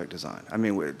graphic design. I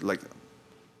mean,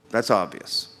 that's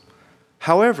obvious.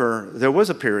 However, there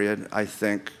was a period, I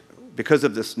think, because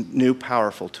of this new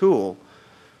powerful tool,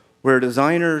 where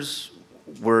designers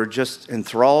were just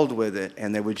enthralled with it,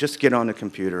 and they would just get on the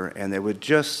computer, and they would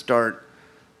just start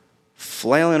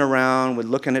flailing around with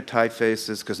looking at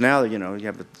typefaces, because now, you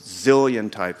have a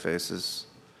zillion typefaces.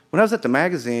 When I was at the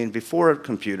magazine, before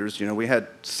computers, we had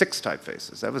 6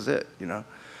 typefaces. That was it,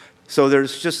 So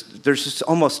there's just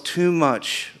almost too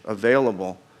much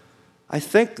available. I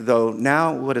think, though,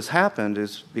 now what has happened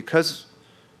is because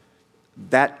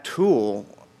that tool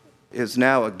is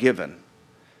now a given,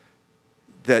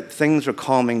 that things are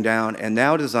calming down, and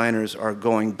now designers are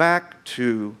going back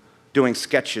to doing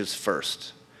sketches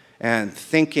first and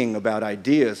thinking about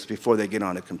ideas before they get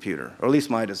on a computer, or at least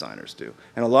my designers do.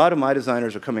 And a lot of my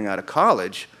designers are coming out of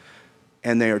college,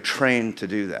 and they are trained to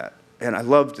do that. And I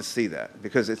love to see that,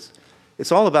 because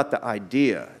it's all about the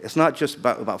idea. It's not just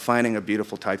about finding a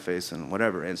beautiful typeface and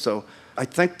whatever. And so I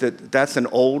think that's an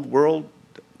old world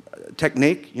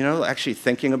technique, actually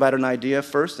thinking about an idea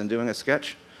first and doing a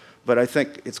sketch. But I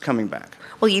think it's coming back.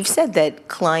 Well, you've said that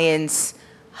clients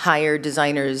hire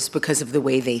designers because of the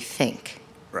way they think.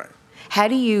 Right. How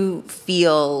do you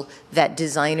feel that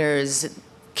designers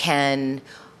can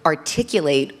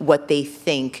articulate what they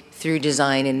think through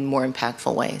design in more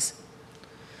impactful ways?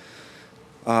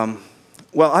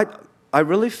 Well, I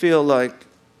really feel like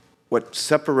what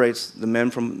separates the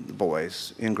men from the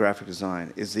boys in graphic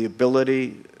design is the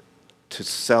ability to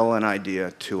sell an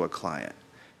idea to a client.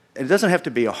 It doesn't have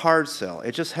to be a hard sell.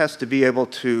 It just has to be able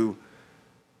to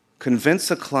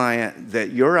convince a client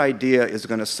that your idea is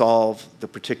going to solve the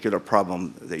particular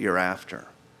problem that you're after.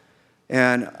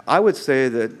 And I would say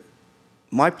that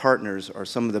my partners are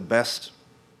some of the best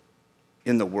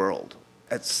in the world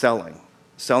at selling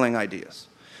ideas.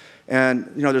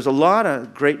 And there's a lot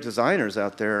of great designers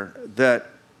out there that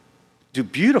do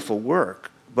beautiful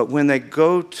work, but when they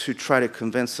go to try to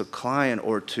convince a client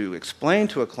or to explain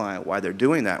to a client why they're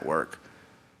doing that work,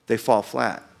 they fall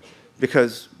flat.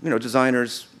 Because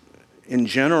designers in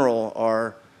general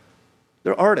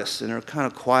they're artists, and they're kind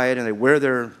of quiet, and they wear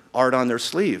their art on their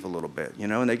sleeve a little bit,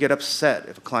 and they get upset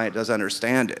if a client doesn't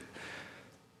understand it.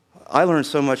 I learned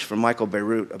so much from Michael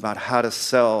Beirut about how to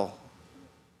sell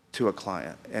to a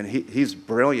client, and he's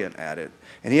brilliant at it.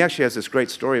 And he actually has this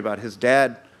great story about his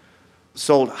dad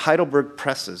sold Heidelberg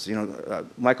presses.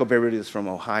 Michael Beirut is from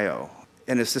Ohio,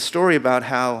 and it's this story about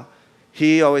how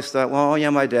he always thought, well, yeah,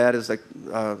 my dad is like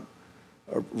a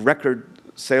record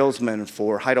salesman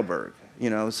for Heidelberg,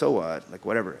 so what, like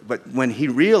whatever. But when he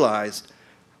realized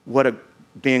what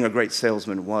being a great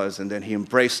salesman was, and then he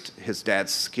embraced his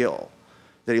dad's skill,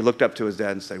 that he looked up to his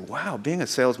dad and said, wow, being a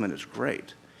salesman is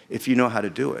great if you know how to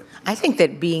do it. I think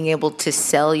that being able to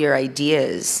sell your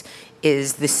ideas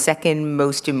is the second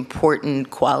most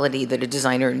important quality that a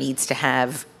designer needs to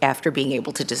have after being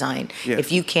able to design. Yeah.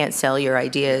 If you can't sell your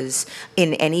ideas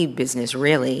in any business,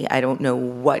 really, I don't know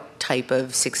what type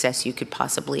of success you could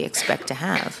possibly expect to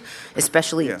have,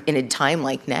 especially in a time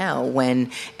like now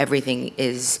when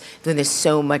when there's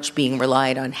so much being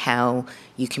relied on how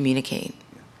you communicate.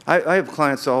 I have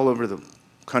clients all over the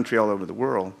country, all over the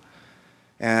world,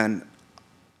 and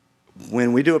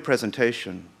when we do a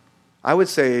presentation, I would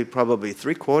say probably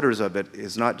 3/4 of it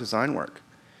is not design work.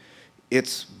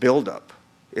 It's build-up.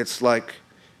 It's like,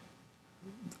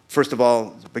 first of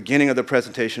all, the beginning of the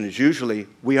presentation is usually,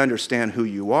 we understand who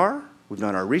you are, we've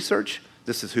done our research,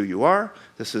 this is who you are,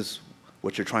 this is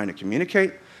what you're trying to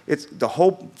communicate. It's the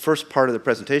whole first part of the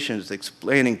presentation is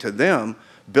explaining to them,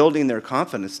 building their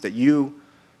confidence that you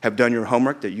have done your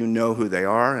homework, that you know who they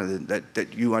are, and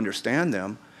that you understand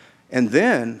them. And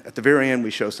then, at the very end, we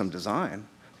show some design.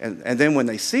 And then when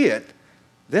they see it,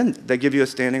 then they give you a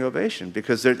standing ovation,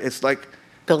 because it's like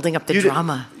building up the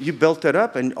drama. You built it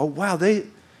up, and oh wow,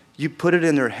 you put it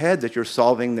in their head that you're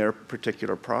solving their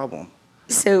particular problem.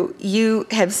 So you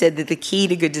have said that the key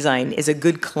to good design is a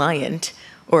good client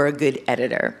or a good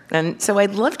editor. And so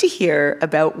I'd love to hear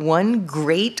about one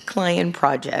great client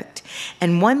project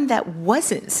and one that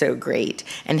wasn't so great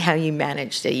and how you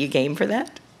managed it. You game for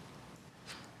that?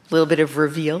 A little bit of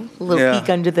reveal, a little peek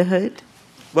under the hood?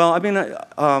 Well, I mean,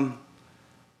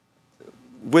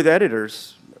 with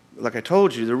editors, like I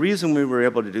told you, the reason we were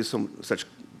able to do such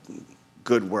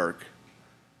good work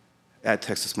at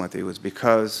Texas Monthly was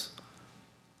because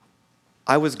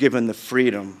I was given the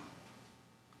freedom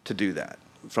to do that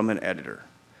from an editor.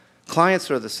 Clients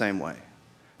are the same way.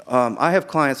 I have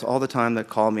clients all the time that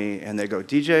call me and they go,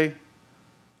 DJ,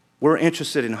 we're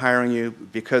interested in hiring you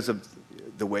because of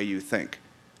the way you think.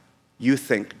 You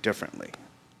think differently.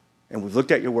 And we've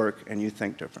looked at your work, and you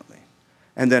think differently.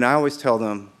 And then I always tell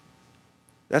them,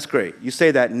 that's great. You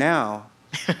say that now,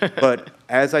 but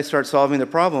as I start solving the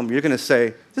problem, you're going to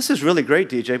say, this is really great,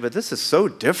 DJ, but this is so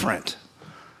different.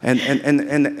 And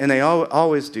they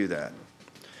always do that.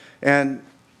 And,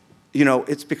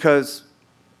 it's because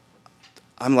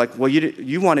I'm like, well,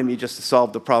 you wanted me just to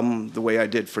solve the problem the way I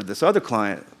did for this other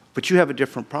client, but you have a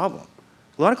different problem.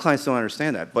 A lot of clients don't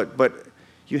understand that, but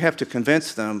you have to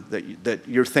convince them that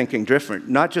you're thinking different,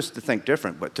 not just to think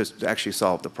different, but to actually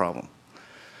solve the problem.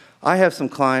 I have some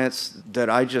clients that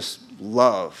I just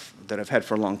love, that I've had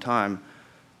for a long time.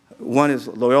 One is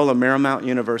Loyola Marymount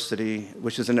University,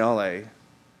 which is in LA.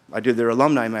 I do their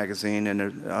alumni magazine,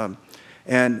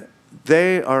 and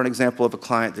they are an example of a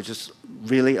client that just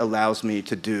really allows me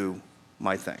to do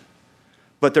my thing.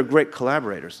 But they're great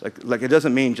collaborators. Like it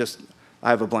doesn't mean just I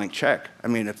have a blank check. I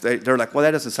mean, if they're like, well,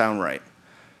 that doesn't sound right.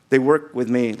 They work with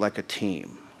me like a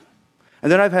team. And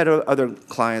then I've had other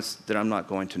clients that I'm not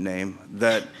going to name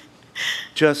that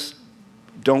just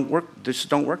don't work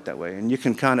that way. And you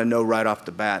can kind of know right off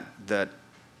the bat that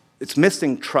it's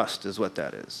missing trust is what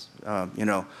that is.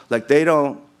 Like they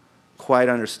don't quite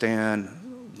understand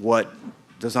what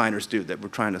designers do, that we're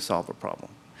trying to solve a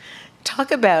problem.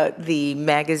 Talk about the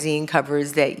magazine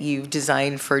covers that you've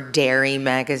designed for Dairy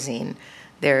Magazine.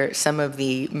 They're some of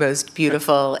the most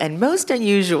beautiful and most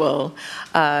unusual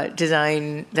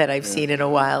design that I've seen in a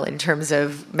while in terms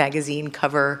of magazine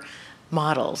cover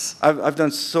models. I've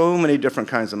done so many different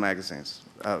kinds of magazines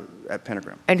at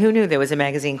Pentagram. And who knew there was a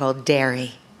magazine called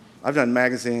Dairy? I've done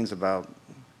magazines about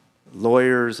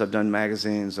lawyers. I've done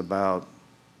magazines about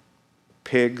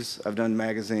pigs. I've done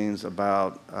magazines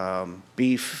about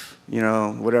beef,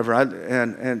 whatever.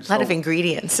 And a lot of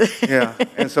ingredients. Yeah,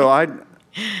 and so I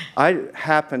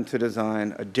happened to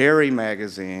design a dairy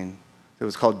magazine that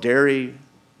was called Dairy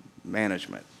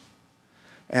Management.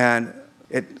 And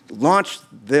it launched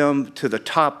them to the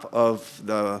top of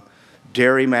the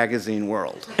dairy magazine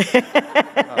world.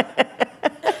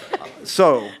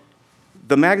 So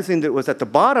the magazine that was at the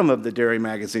bottom of the dairy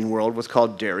magazine world was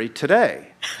called Dairy Today.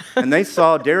 And they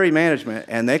saw Dairy Management,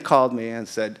 and they called me and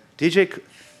said, DJ,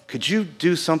 could you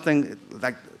do something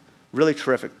like really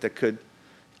terrific that could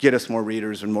get us more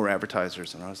readers and more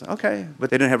advertisers? And I was like, okay.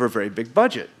 But they didn't have a very big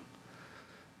budget,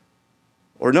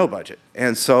 or no budget.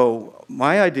 And so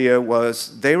my idea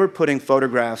was they were putting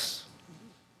photographs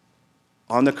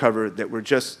on the cover that were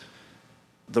just,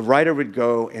 the writer would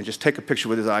go and just take a picture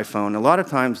with his iPhone. A lot of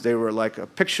times they were like a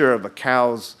picture of a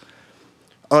cow's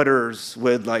udders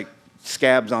with like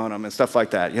scabs on them and stuff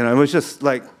like that. It was just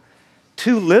like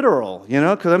too literal,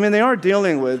 because they are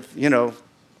dealing with,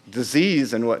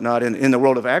 disease and whatnot in the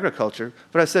world of agriculture.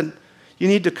 But I said, you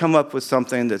need to come up with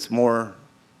something that's more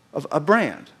of a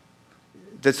brand,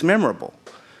 that's memorable.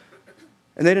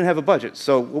 And they didn't have a budget.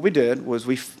 So what we did was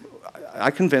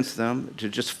I convinced them to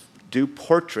just do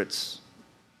portraits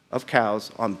of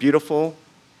cows on beautiful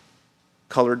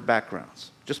colored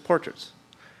backgrounds, just portraits.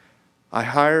 I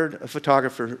hired a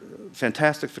photographer,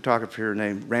 fantastic photographer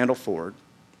named Randall Ford.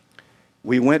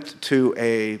 We went to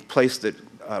a place that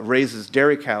raises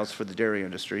dairy cows for the dairy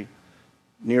industry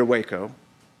near Waco.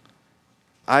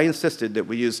 I insisted that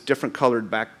we use different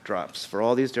colored backdrops for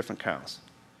all these different cows.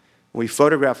 We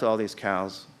photographed all these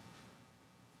cows,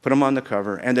 put them on the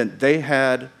cover, and then they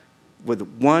had, with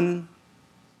 1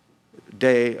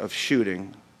 day of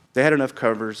shooting, they had enough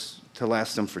covers to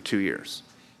last them for 2 years.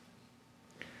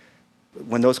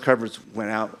 When those covers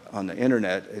went out on the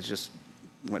internet, it just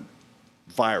went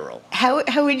viral.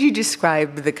 How would you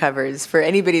describe the covers for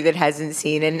anybody that hasn't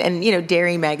seen? And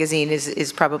Dairy Magazine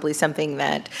is probably something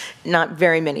that not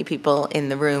very many people in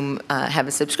the room have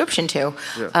a subscription to.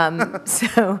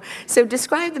 Yeah. So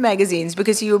describe the magazines,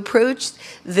 because you approached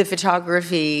the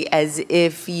photography as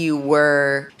if you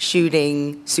were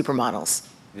shooting supermodels.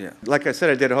 Yeah. Like I said,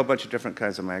 I did a whole bunch of different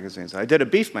kinds of magazines. I did a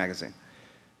beef magazine.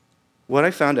 What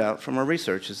I found out from our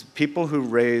research is people who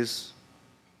raise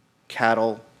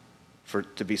cattle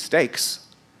to be steaks,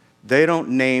 they don't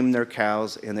name their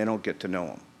cows and they don't get to know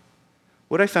them.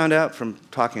 What I found out from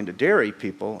talking to dairy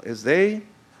people is a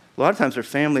lot of times they're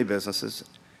family businesses,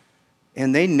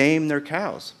 and they name their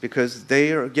cows because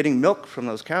they are getting milk from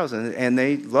those cows, and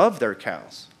they love their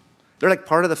cows. They're like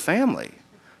part of the family.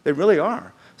 They really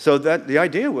are. So the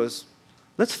idea was,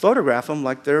 let's photograph them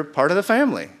like they're part of the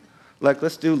family. Like,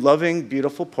 let's do loving,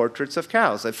 beautiful portraits of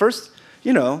cows. At first,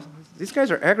 these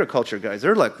guys are agriculture guys.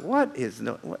 They're like,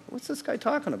 what's this guy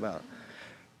talking about?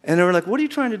 And they were like, what are you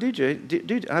trying to do, Jay?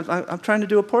 I'm trying to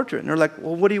do a portrait. And they're like,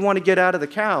 well, what do you want to get out of the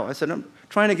cow? I said, I'm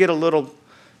trying to get a little,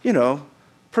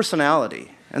 personality.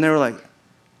 And they were like,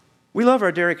 we love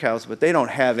our dairy cows, but they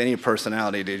don't have any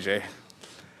personality, DJ.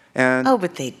 And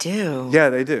but they do. Yeah,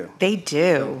 they do. They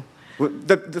do.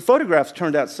 The photographs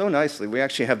turned out so nicely. We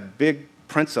actually have big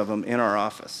prints of them in our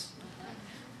office.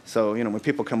 So, when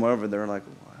people come over, they're like,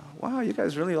 wow, you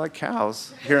guys really like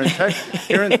cows here in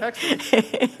Texas.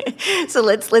 So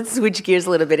let's switch gears a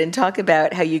little bit and talk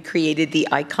about how you created the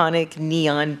iconic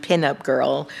neon pinup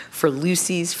girl for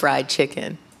Lucy's Fried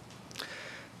Chicken.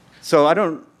 So I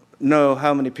don't know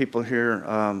how many people here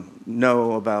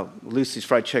know about Lucy's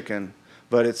Fried Chicken,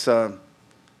 but it's a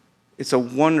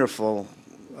wonderful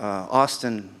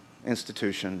Austin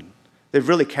institution. They've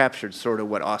really captured sort of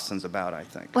what Austin's about, I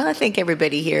think. Well, I think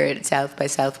everybody here at South by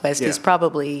Southwest has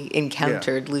probably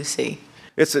encountered Lucy.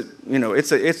 It's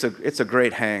a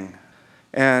great hang,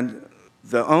 and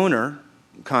the owner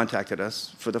contacted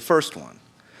us for the first one.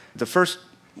 The first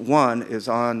one is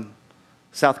on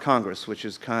South Congress, which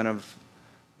is kind of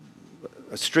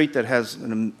a street that has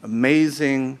an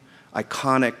amazing,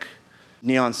 iconic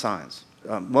neon signs.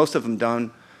 Most of them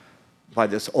done by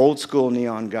this old school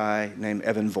neon guy named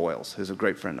Evan Voiles, who's a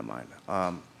great friend of mine.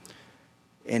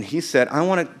 And he said, I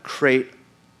want to create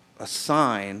a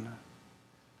sign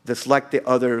that's like the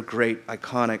other great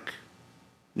iconic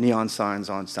neon signs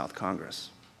on South Congress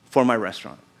for my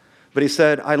restaurant. But he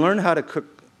said, I learned how to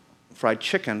cook fried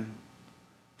chicken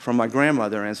from my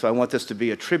grandmother, and so I want this to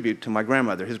be a tribute to my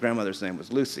grandmother. His grandmother's name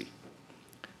was Lucy.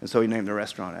 And so he named the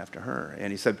restaurant after her.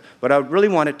 And he said, but I really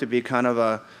want it to be kind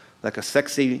of like a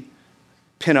sexy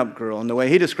pinup girl. And the way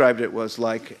he described it was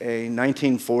like a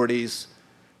 1940s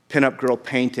pinup girl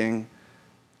painting,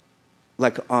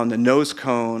 like on the nose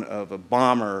cone of a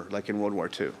bomber, like in World War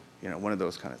II, one of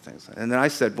those kind of things. And then I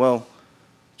said, well,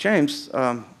 James,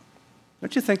 don't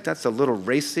you think that's a little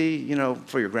racy,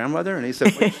 for your grandmother? And he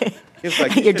said, well, he was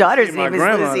like, your daughter's name is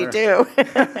Lucy, too.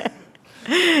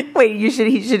 Wait, he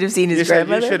should have seen his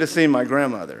grandmother? You should have seen my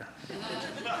grandmother.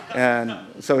 And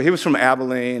so he was from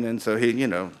Abilene, and so he,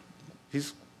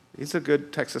 he's a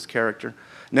good Texas character.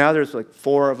 Now there's like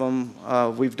 4 of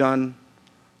them. We've done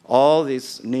all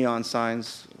these neon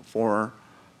signs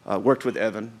worked with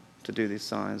Evan to do these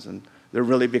signs, and they're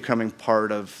really becoming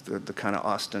part of the kind of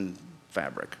Austin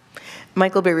fabric.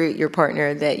 Michael Beirut, your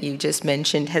partner that you just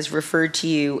mentioned, has referred to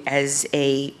you as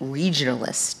a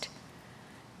regionalist.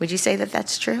 Would you say that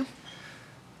that's true?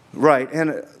 Right,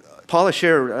 and Paula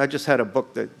Scher, I just had a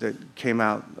book that came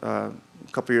out a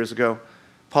couple years ago.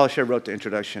 Paula Scher wrote the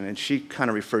introduction, and she kind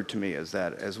of referred to me as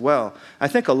that as well. I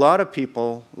think a lot of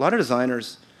people, a lot of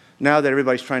designers, now that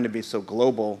everybody's trying to be so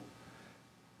global,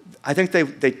 I think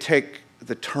they take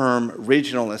the term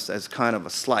regionalist as kind of a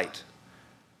slight.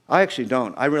 I actually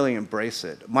don't. I really embrace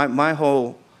it. My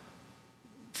whole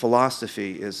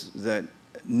philosophy is that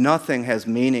nothing has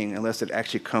meaning unless it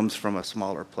actually comes from a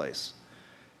smaller place.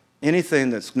 Anything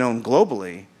that's known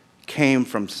globally came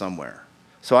from somewhere.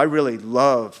 So I really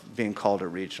love being called a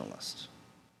regionalist.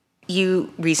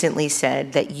 You recently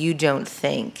said that you don't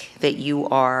think that you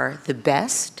are the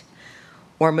best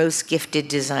or most gifted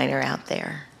designer out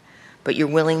there, but you're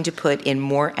willing to put in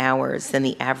more hours than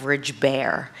the average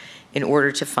bear in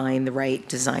order to find the right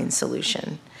design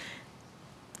solution.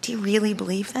 Do you really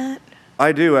believe that?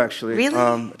 I do, actually.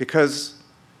 Really? Because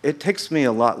it takes me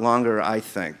a lot longer, I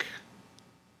think,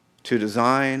 to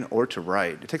design or to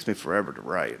write. It takes me forever to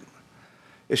write.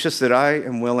 It's just that I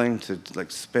am willing to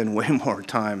spend way more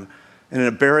time, an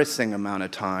embarrassing amount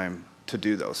of time, to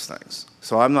do those things.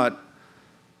 So I'm not,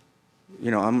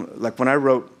 I'm like when I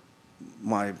wrote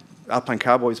my Alpine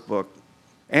Cowboys book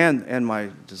and my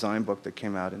design book that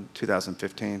came out in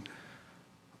 2015,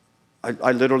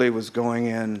 I literally was going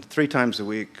in 3 times a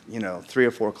week, 3 or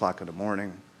 4 o'clock in the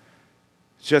morning,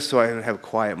 just so I would have a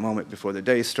quiet moment before the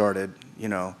day started,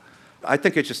 I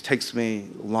think it just takes me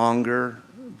longer,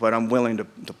 but I'm willing to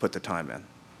put the time in.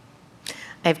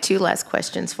 I have 2 last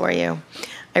questions for you.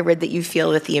 I read that you feel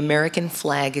that the American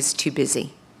flag is too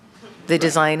busy, the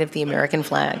design of the American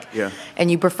flag. Yeah.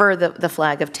 And you prefer the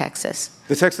flag of Texas.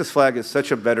 The Texas flag is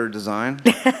such a better design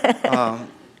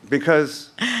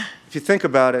because if you think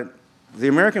about it, the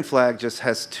American flag just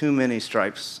has too many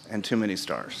stripes and too many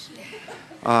stars.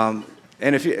 And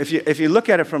if you look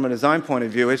at it from a design point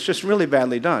of view, it's just really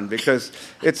badly done because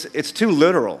it's too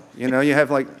literal. You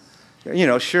have all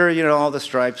the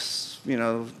stripes,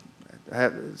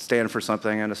 stand for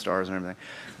something and the stars and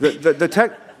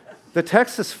everything. The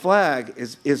Texas flag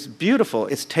is beautiful.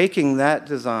 It's taking that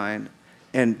design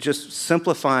and just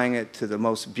simplifying it to the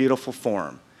most beautiful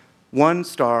form. 1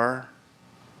 star,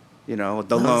 the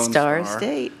lone Star star,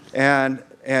 State, and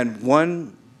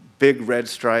 1 big red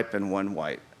stripe and 1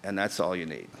 white, and that's all you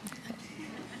need.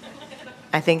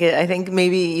 I think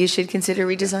maybe you should consider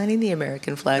redesigning the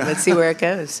American flag. Let's see where it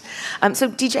goes. So,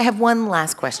 DJ, I have one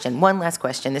last question.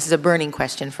 This is a burning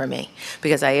question for me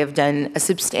because I have done a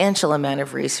substantial amount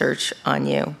of research on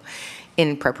you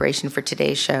in preparation for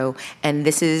today's show, and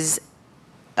this is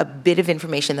a bit of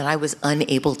information that I was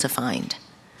unable to find.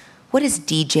 What does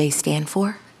DJ stand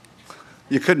for?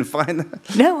 You couldn't find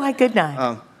that? No, I could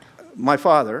not. My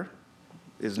father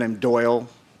is named Doyle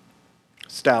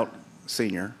Stout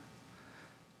Sr.,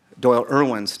 Doyle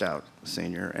Irwin Stout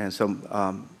Sr., and so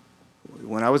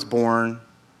when I was born,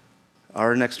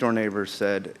 our next-door neighbor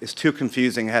said, it's too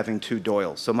confusing having 2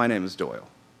 Doyles, so my name is Doyle,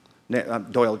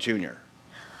 Doyle Jr.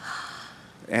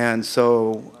 And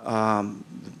so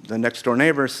the next-door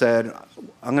neighbor said,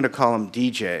 I'm going to call him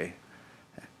DJ.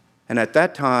 And at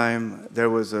that time, there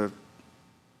was a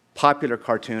popular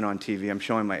cartoon on TV, I'm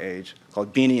showing my age,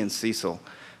 called Beanie and Cecil.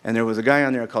 And there was a guy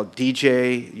on there called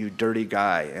DJ, you dirty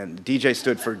guy. And DJ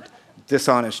stood for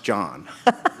Dishonest John.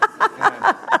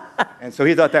 and so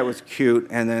he thought that was cute.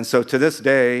 And then so to this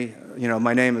day,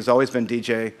 my name has always been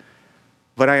DJ.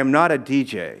 But I am not a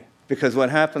DJ. Because what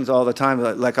happens all the time,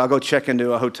 like I'll go check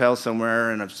into a hotel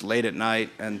somewhere and it's late at night.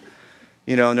 And,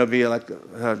 and there'll be like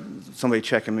somebody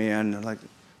checking me in, and like,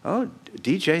 oh,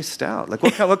 DJ Stout. Like,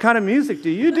 what kind of music do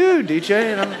you do,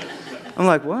 DJ? And I'm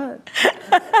like, what?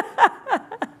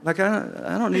 Like,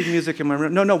 I don't need music in my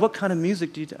room. No, what kind of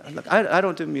music do you do? Like, I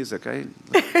don't do music.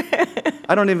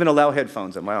 I don't even allow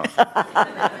headphones at my office.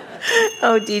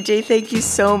 Oh, DJ, thank you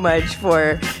so much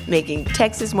for making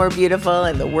Texas more beautiful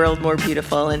and the world more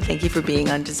beautiful. And thank you for being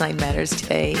on Design Matters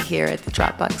today here at the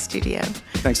Dropbox studio.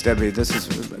 Thanks, Debbie. This has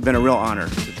been a real honor.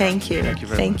 Thank you. Thank you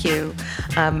very much. Thank you.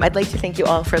 I'd like to thank you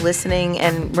all for listening.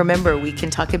 And remember, we can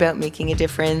talk about making a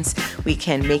difference, we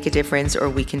can make a difference, or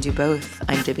we can do both.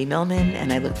 I'm Debbie Millman,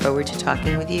 and I look forward to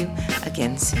talking with you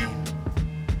again soon.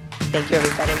 Thank you,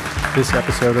 everybody. This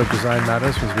episode of Design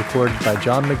Matters was recorded by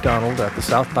John McDonald at the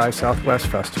South by Southwest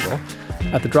Festival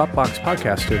at the Dropbox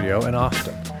Podcast Studio in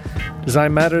Austin.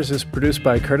 Design Matters is produced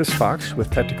by Curtis Fox with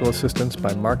technical assistance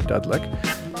by Mark Dudlick.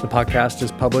 The podcast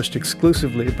is published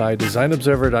exclusively by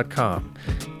DesignObserver.com.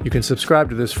 You can subscribe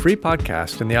to this free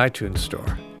podcast in the iTunes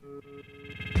Store.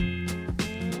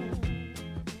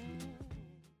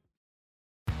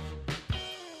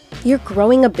 You're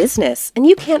growing a business, and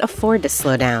you can't afford to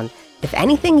slow down. If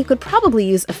anything, you could probably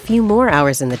use a few more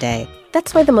hours in the day.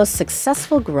 That's why the most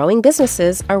successful growing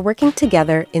businesses are working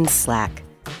together in Slack.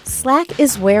 Slack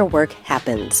is where work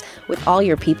happens, with all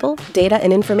your people, data,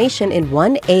 and information in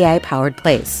one AI-powered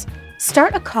place.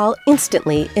 Start a call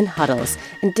instantly in huddles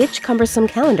and ditch cumbersome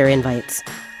calendar invites.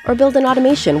 Or build an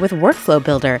automation with Workflow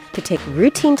Builder to take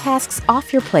routine tasks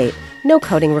off your plate, no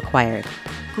coding required.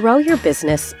 Grow your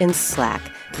business in Slack.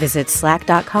 Visit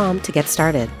slack.com to get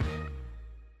started.